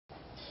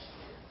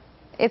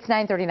It's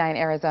 9:39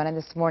 Arizona, and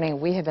this morning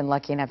we have been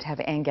lucky enough to have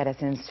Anne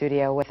Geddes in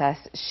studio with us.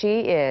 She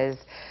is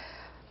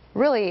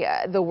really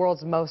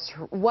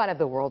one of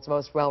the world's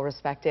most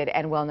well-respected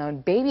and well-known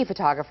baby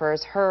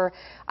photographers. Her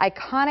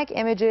iconic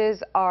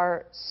images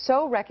are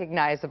so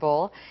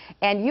recognizable,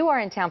 and you are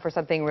in town for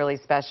something really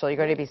special. You're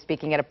going to be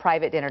speaking at a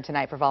private dinner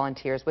tonight for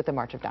volunteers with the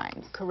March of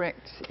Dimes.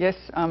 Correct. Yes,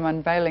 I'm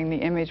unveiling the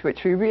image,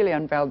 which we really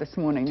unveiled this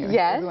morning.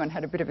 Yes. Everyone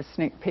had a bit of a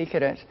sneak peek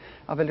at it,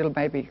 of a little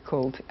baby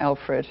called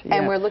Alfred. Yeah.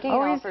 And we're looking at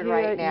Alfred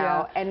right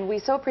now, and we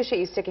so appreciate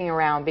you sticking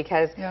around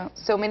because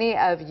so many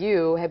of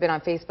you have been on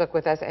Facebook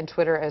with us and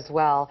Twitter as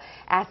well,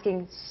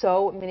 asking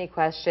so many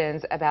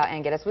questions about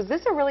Anne Geddes. Was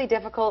this a really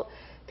difficult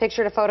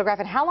picture to photograph,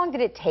 and how long did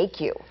it take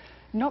you?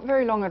 Not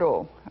very long at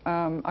all.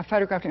 I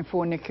photographed in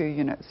 4 NICU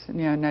units,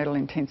 neonatal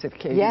intensive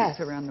care units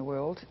around the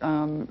world,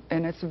 and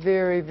it's a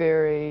very,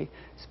 very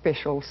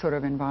special sort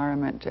of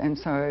environment, and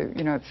so,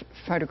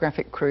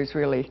 photographic crews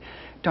really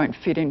don't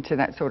fit into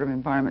that sort of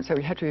environment, so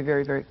we had to be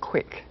very, very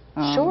quick.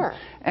 Sure.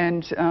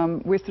 And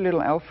with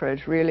little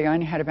Alfred, really, I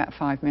only had about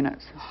 5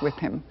 minutes with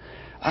him.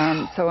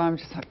 So I'm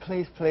just like,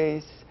 please,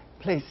 please,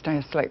 please stay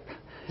asleep.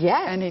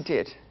 Yes. And he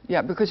did.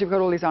 Yeah, because you've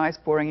got all these eyes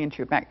boring into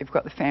your back, you've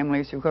got the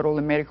families, you've got all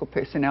the medical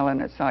personnel,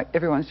 and it's like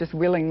everyone's just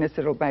willing this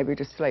little baby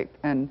to sleep,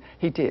 and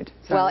he did.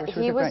 So, well,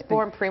 he was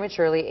born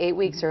prematurely, 8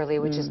 weeks early,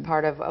 which is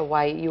part of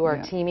why you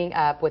are teaming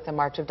up with the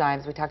March of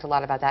Dimes. We talked a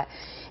lot about that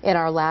in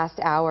our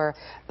last hour.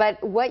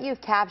 But what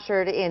you've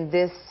captured in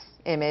this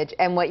image,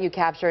 and what you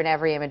capture in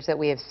every image that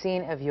we have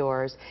seen of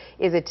yours,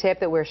 is a tip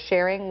that we're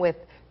sharing with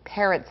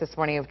parents this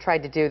morning who've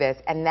tried to do this,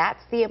 and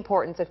that's the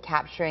importance of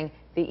capturing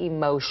the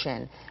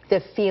emotion, the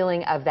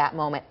feeling of that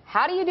moment.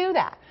 How do you do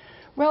that?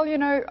 Well,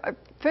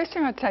 first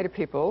thing I'd say to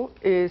people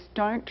is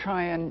don't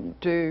try and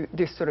do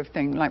this sort of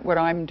thing like what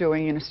I'm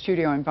doing in a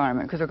studio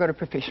environment, because I've got a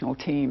professional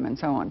team and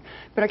so on.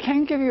 But I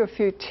can give you a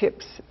few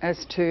tips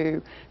as to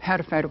how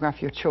to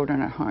photograph your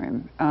children at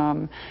home.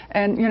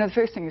 And, the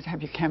first thing is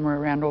have your camera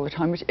around all the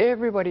time, which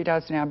everybody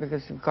does now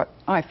because they've got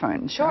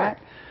iPhones. Sure. Right?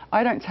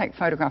 I don't take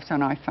photographs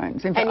on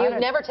iPhones. In fact, and you've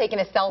never taken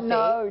a selfie?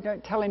 No,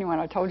 don't tell anyone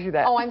I told you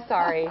that. Oh, I'm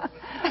sorry.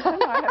 No,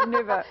 I've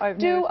never.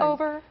 Do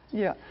over?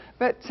 Yeah.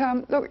 But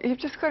look, you've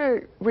just got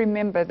to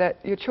remember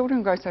that your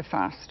children grow so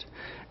fast.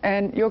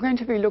 And you're going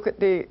to be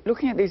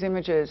looking at these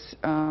images,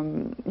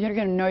 you're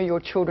going to know your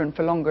children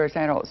for longer as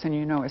adults than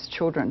you know as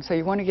children. So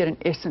you want to get an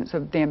essence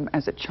of them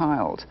as a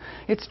child.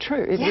 It's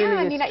true. It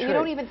really is true. You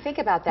don't even think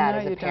about that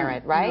as a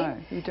parent, right?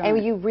 No, you don't.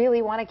 And you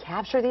really want to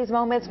capture these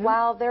moments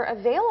while they're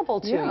available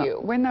to you.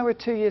 When they were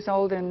 2 years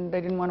old and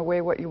they didn't want to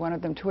wear what you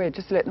wanted them to wear,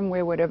 just let them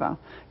wear whatever.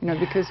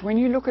 Because when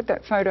you look at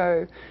that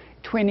photo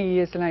 20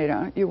 years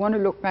later, you want to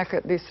look back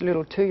at this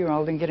little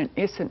 2-year-old and get an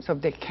essence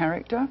of their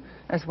character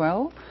as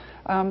well.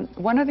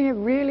 One of the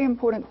really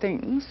important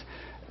things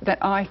that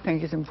I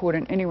think is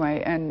important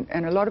anyway, and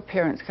a lot of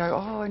parents go,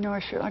 oh no,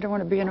 I don't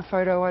want to be in a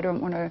photo, I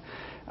don't want to,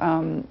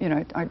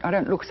 I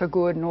don't look so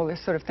good and all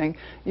this sort of thing.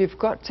 You've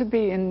got to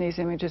be in these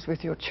images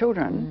with your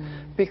children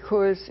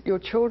because your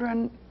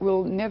children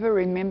will never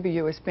remember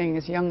you as being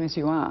as young as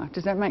you are.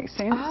 Does that make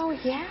sense? Oh,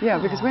 yeah.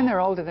 Yeah, because when they're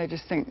older, they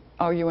just think,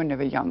 oh, you were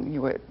never young.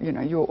 You were,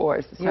 you were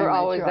always the same age. You're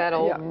always that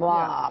old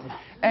mom. Yeah.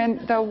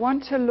 And they'll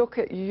want to look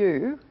at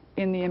you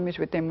in the image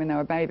with them when they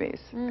were babies,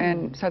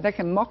 and so they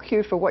can mock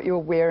you for what you're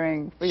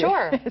wearing.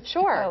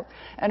 Sure.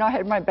 And I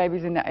had my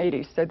babies in the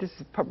 80s, so this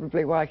is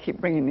probably why I keep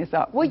bringing this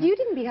up. Well, you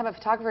didn't become a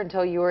photographer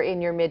until you were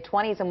in your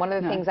mid-20s, and one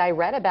of the things I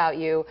read about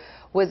you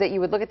was that you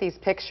would look at these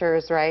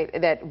pictures, right,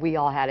 that we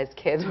all had as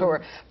kids, who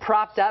were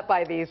propped up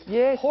by these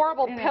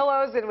horrible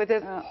pillows and with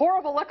this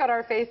horrible look on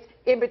our face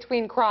in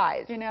between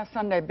cries. In our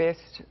Sunday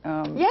best.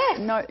 Yes,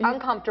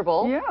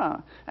 uncomfortable. Yeah,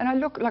 and I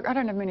look like, I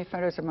don't have many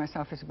photos of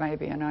myself as a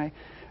baby, and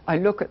I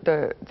look at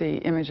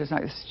the images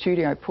like the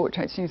studio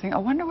portraits and you think, I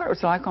wonder what it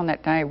was like on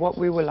that day, what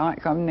we were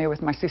like. I'm there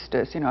with my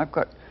sisters, I've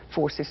got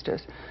 4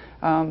 sisters.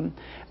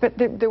 But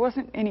there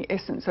wasn't any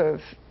essence of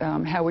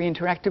how we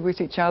interacted with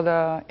each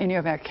other, any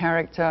of our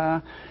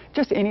character,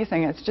 just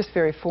anything. It's just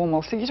very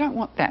formal. So you don't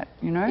want that,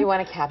 You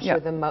want to capture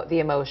the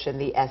emotion,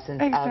 the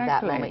essence of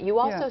that moment. You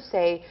also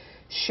say,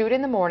 shoot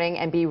in the morning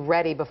and be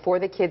ready before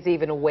the kids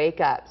even wake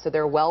up, so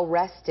they're well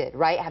rested,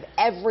 right? Have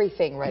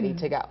everything ready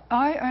to go.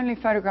 I only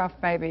photograph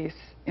babies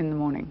in the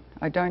morning.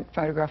 I don't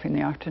photograph in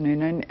the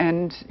afternoon.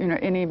 And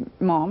any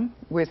mom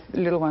with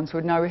little ones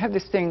would know we have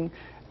this thing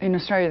in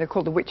Australia they're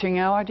called the witching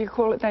hour. Do you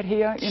call it that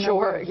here?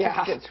 Sure,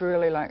 It's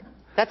really like...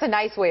 That's a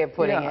nice way of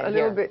putting it. A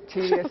little bit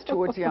tedious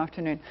towards the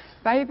afternoon.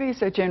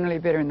 Babies are generally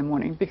better in the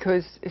morning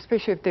because,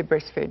 especially if they're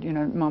breastfed,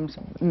 mum's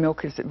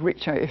milk is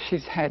richer if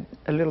she's had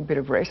a little bit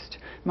of rest.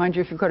 Mind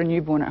you, if you've got a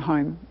newborn at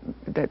home,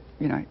 that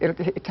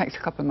it takes a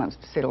couple of months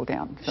to settle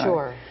down. So,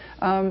 sure.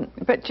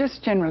 But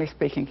just generally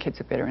speaking,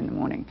 kids are better in the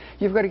morning.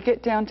 You've got to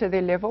get down to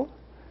their level.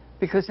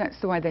 because that's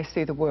the way they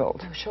see the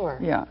world. Oh, sure.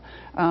 Yeah.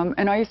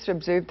 And I used to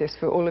observe this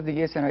for all of the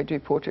years that I do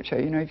portraiture.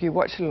 You know, if you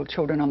watch little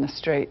children on the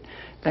street,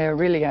 they are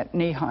really at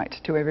knee height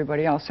to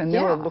everybody else, and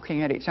they're all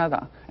looking at each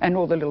other, and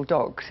all the little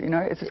dogs, you know.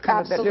 It's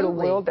kind of that little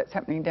world that's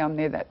happening down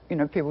there that, you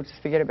know, people just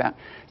forget about.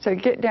 So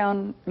get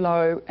down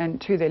low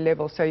and to their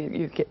level so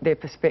you get their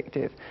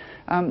perspective.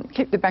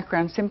 Keep the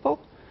background simple.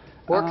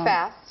 Work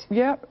fast.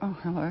 Yeah. Oh,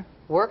 hello.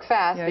 Work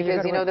fast,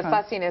 because you know the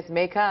fussiness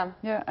may come.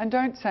 Yeah, and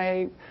don't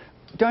say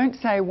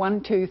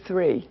 1, 2,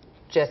 3.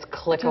 Just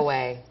click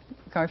away.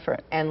 Go for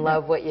it. And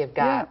love what you've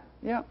got.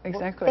 Yeah,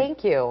 exactly. Well,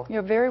 thank you.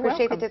 You're very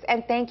welcome. Appreciate it.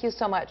 And thank you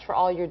so much for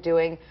all you're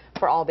doing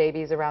for all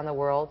babies around the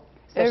world,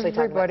 especially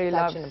talking about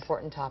such an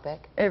important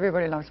topic.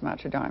 Everybody loves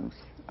March of Dimes.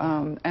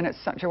 And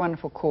it's such a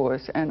wonderful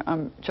cause, and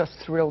I'm just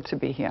thrilled to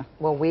be here.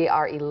 Well, we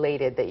are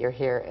elated that you're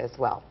here as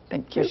well.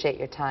 Thank you. Appreciate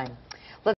your time.